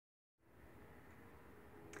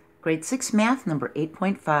Grade 6 Math number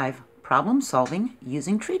 8.5, Problem Solving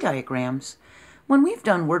Using Tree Diagrams. When we've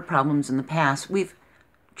done word problems in the past, we've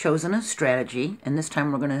chosen a strategy, and this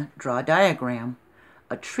time we're going to draw a diagram.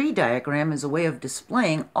 A tree diagram is a way of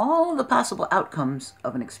displaying all the possible outcomes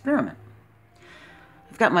of an experiment.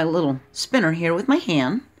 I've got my little spinner here with my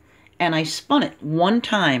hand, and I spun it one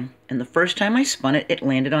time, and the first time I spun it, it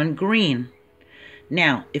landed on green.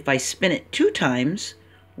 Now, if I spin it 2 times,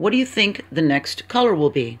 what do you think the next color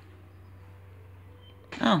will be?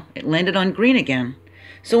 Oh, it landed on green again.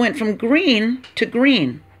 So it went from green to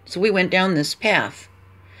green. So we went down this path.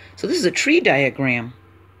 So this is a tree diagram.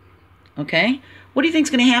 Okay? What do you think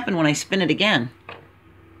is going to happen when I spin it again?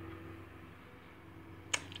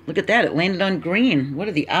 Look at that, it landed on green. What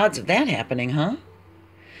are the odds of that happening, huh?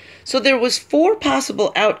 So there was 4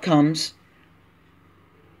 possible outcomes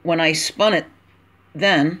when I spun it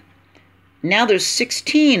then. Now there's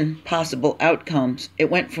 16 possible outcomes. It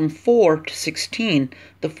went from 4 to 16.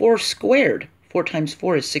 The 4 squared. 4 times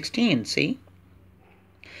 4 is 16, see?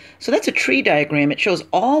 So that's a tree diagram. It shows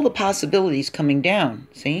all the possibilities coming down,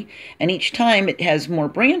 see? And each time it has more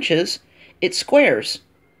branches, it squares.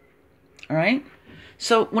 All right?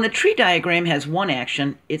 So when a tree diagram has one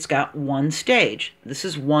action, it's got one stage. This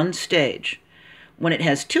is one stage. When it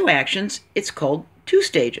has 2 actions, it's called 2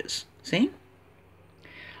 stages, see?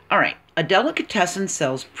 All right. A delicatessen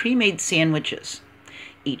sells pre-made sandwiches.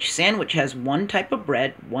 Each sandwich has 1 type of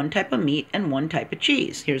bread, 1 type of meat, and 1 type of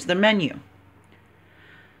cheese. Here's the menu.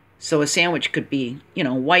 So a sandwich could be,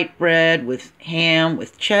 white bread with ham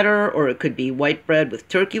with cheddar, or it could be white bread with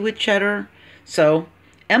turkey with cheddar. So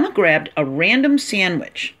Emma grabbed a random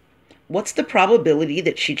sandwich. What's the probability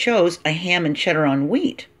that she chose a ham and cheddar on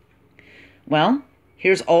wheat? Well,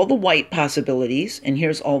 here's all the white possibilities, and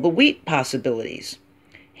here's all the wheat possibilities.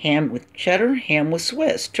 Ham with cheddar, ham with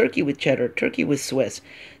Swiss, turkey with cheddar, turkey with Swiss.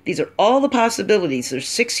 These are all the possibilities. There's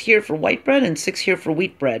 6 here for white bread and 6 here for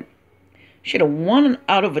wheat bread. She had a 1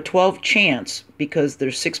 out of a 12 chance because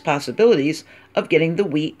there's 6 possibilities of getting the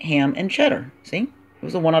wheat, ham, and cheddar. See? It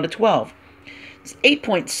was a 1 out of 12. It's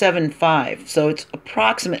 8.75, so it's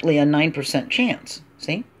approximately a 9% chance.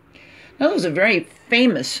 See? Now, there was a very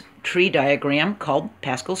famous tree diagram called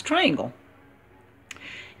Pascal's Triangle.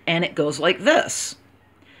 And it goes like this.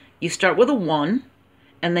 You start with a 1,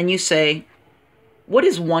 and then you say, what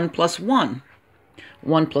is 1 plus 1?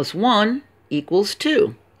 1 plus 1 equals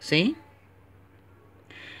 2, see?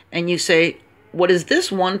 And you say, what is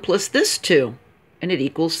this 1 plus this 2? And it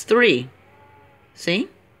equals 3, see?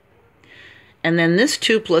 And then this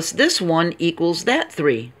 2 plus this 1 equals that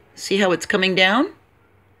 3. See how it's coming down?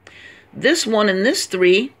 This 1 and this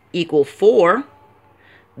 3 equal 4.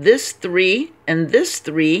 This 3 and this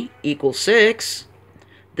 3 equal 6.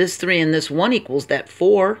 This 3 and this 1 equals that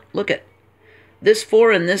 4. Look at this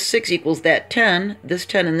 4 and this 6 equals that 10. This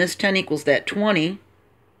 10 and this 10 equals that 20.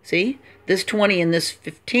 See? This 20 and this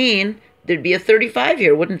 15, there'd be a 35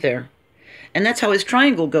 here, wouldn't there? And that's how his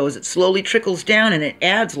triangle goes. It slowly trickles down and it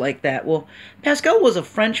adds like that. Well, Pascal was a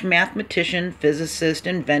French mathematician, physicist,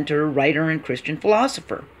 inventor, writer, and Christian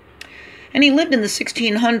philosopher. And he lived in the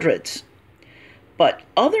 1600s. But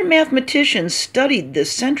other mathematicians studied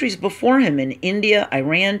this centuries before him in India,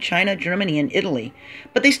 Iran, China, Germany, and Italy.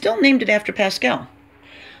 But they still named it after Pascal.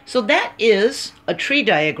 So that is a tree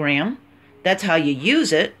diagram. That's how you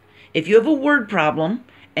use it. If you have a word problem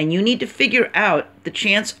and you need to figure out the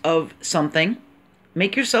chance of something,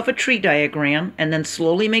 make yourself a tree diagram and then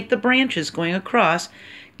slowly make the branches going across.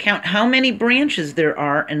 Count how many branches there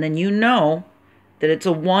are, and then you know that it's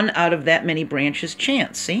a 1 out of that many branches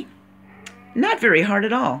chance, see? Not very hard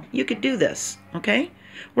at all. You could do this, okay?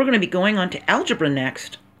 We're going to be going on to algebra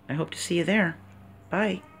next. I hope to see you there.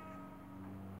 Bye.